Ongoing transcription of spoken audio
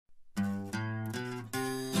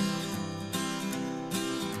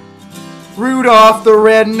Rudolph the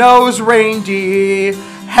red-nosed reindeer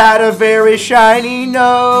had a very shiny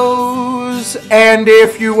nose, and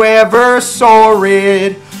if you ever saw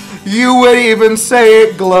it, you would even say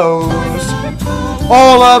it glows.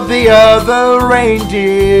 All of the other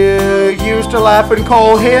reindeer used to laugh and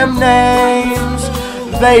call him names.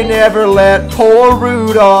 They never let poor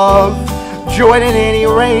Rudolph join in any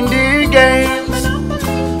reindeer games.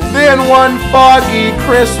 Then one foggy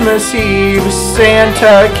Christmas Eve,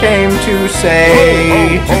 Santa came to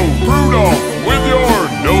say, Ho, ho, ho, Rudolph, with your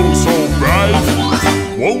nose so bright,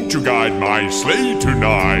 won't you guide my sleigh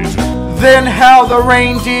tonight? Then how the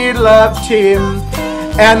reindeer loved him,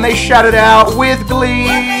 and they shouted out with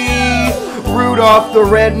glee, Rudolph the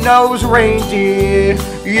red-nosed reindeer,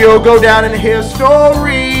 you'll go down in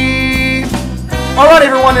history. Alright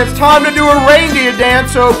everyone, it's time to do a reindeer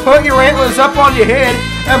dance, so put your antlers up on your head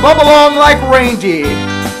and bump along like reindeer.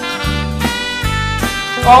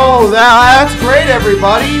 Oh, that's great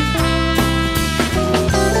everybody.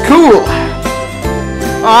 Cool.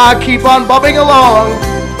 Keep on bumping along.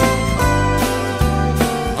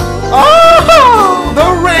 Oh,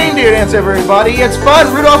 the reindeer dance everybody. It's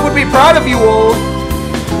fun. Rudolph would be proud of you all.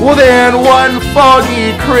 Well then, one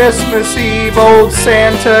foggy Christmas Eve, old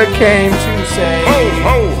Santa came to say, Ho,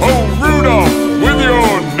 ho, ho, Rudolph, with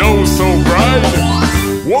your nose so bright,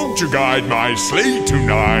 won't you guide my sleigh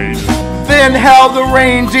tonight? Then how the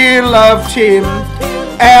reindeer loved him,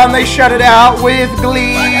 and they shouted out with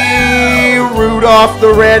glee, Rudolph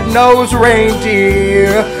the red-nosed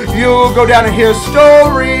reindeer, you'll go down in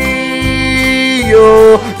history.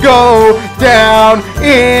 You'll go down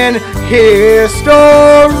in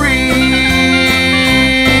history.